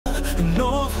and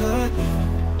no hurt.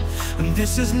 And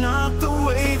this is not the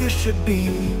way this should be.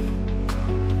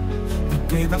 But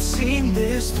babe, I've seen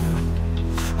this through.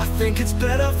 I think it's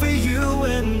better for you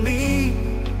and me.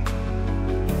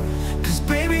 Cause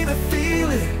baby, the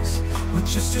feelings were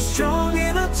just as strong,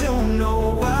 and I don't know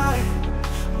why.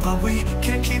 But we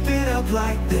can't keep it up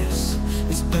like this.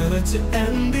 It's better to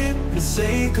end it and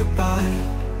say goodbye.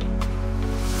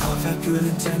 I've had good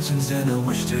intentions and I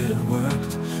wished it had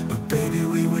worked, but baby,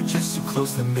 we were just too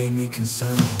close, that made me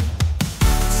concerned.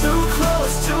 Too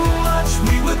close, too much,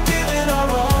 we were giving our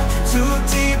all. Too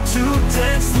deep, too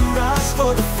dense, the rise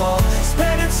for the fall. It's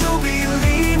better to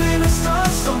believe in and start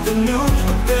something new.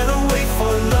 A better way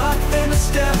for luck than a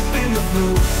step in the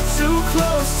blue. Too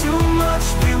close, too much,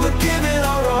 we were giving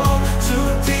our all. Too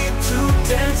deep, too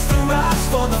dense, the rise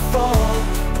for the fall.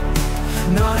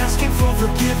 Not asking for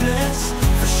forgiveness,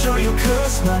 for sure you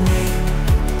curse my name,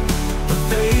 but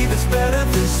babe, it's better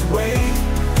this way.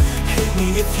 Hit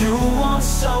me if you want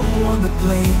someone to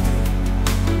blame.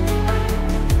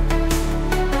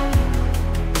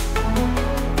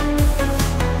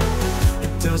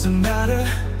 It doesn't matter,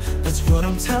 that's what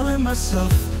I'm telling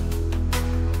myself.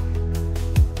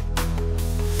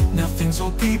 Now things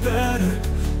will be better,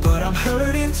 but I'm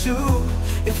hurting too,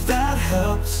 if that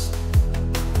helps.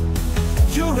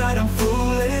 You're right, I'm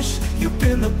foolish, you've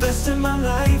been the best in my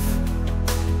life.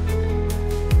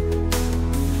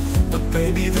 But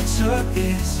baby, the truth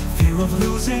is, fear of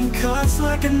losing cuts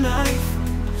like a knife.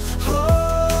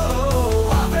 Oh,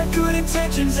 I've had good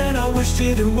intentions and I wished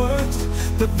it had worked,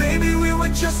 but baby, we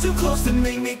were just too close to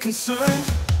make me concerned.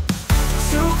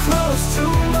 Too close,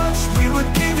 too much, we were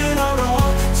giving our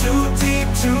all. Too deep,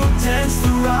 too dense,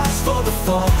 the rise for the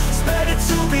fall. It's better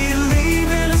to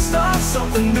believe in and start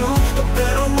something new. A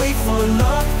better way for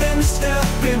luck than to step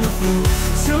in the blue.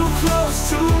 Too close,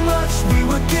 too much, we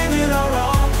were giving our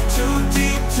all. Too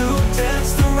deep, too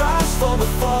dense, the rise for the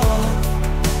fall.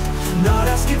 Not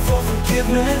asking for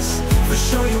forgiveness, for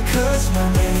sure you curse my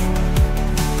name,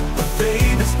 but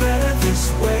babe, it's better this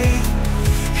way.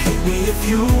 Hit me if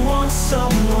you want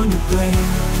someone to blame.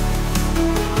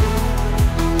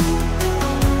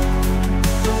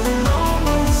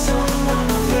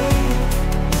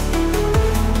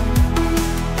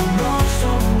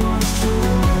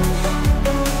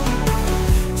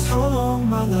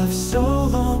 So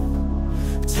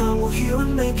long, time will heal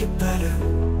and make it better.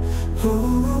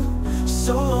 Ooh,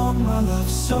 so long, my love,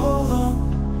 so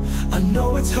long. I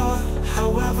know it's hard,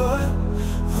 however.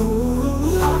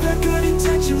 Ooh, I've had good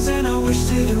intentions and I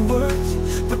wished it had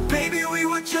worked, but baby, we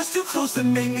were just too close, that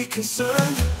made me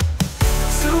concerned.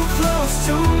 Too close,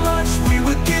 too much, we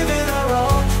were giving our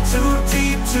all. Too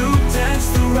deep, too dense,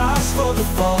 the rise for the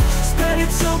fall. It's better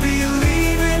to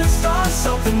believe in and start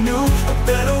something new. A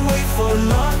better way for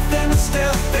luck than a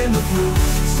step in the blue.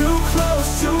 Too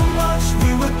close, too much,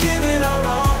 we were giving our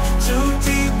all. Too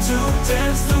deep, too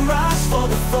dense, the rise for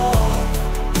the fall.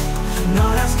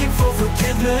 Not asking for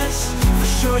forgiveness, for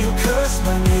sure you curse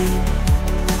my name,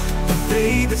 but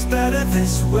babe, it's better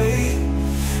this way.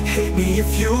 Hate me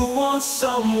if you want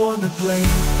someone to blame.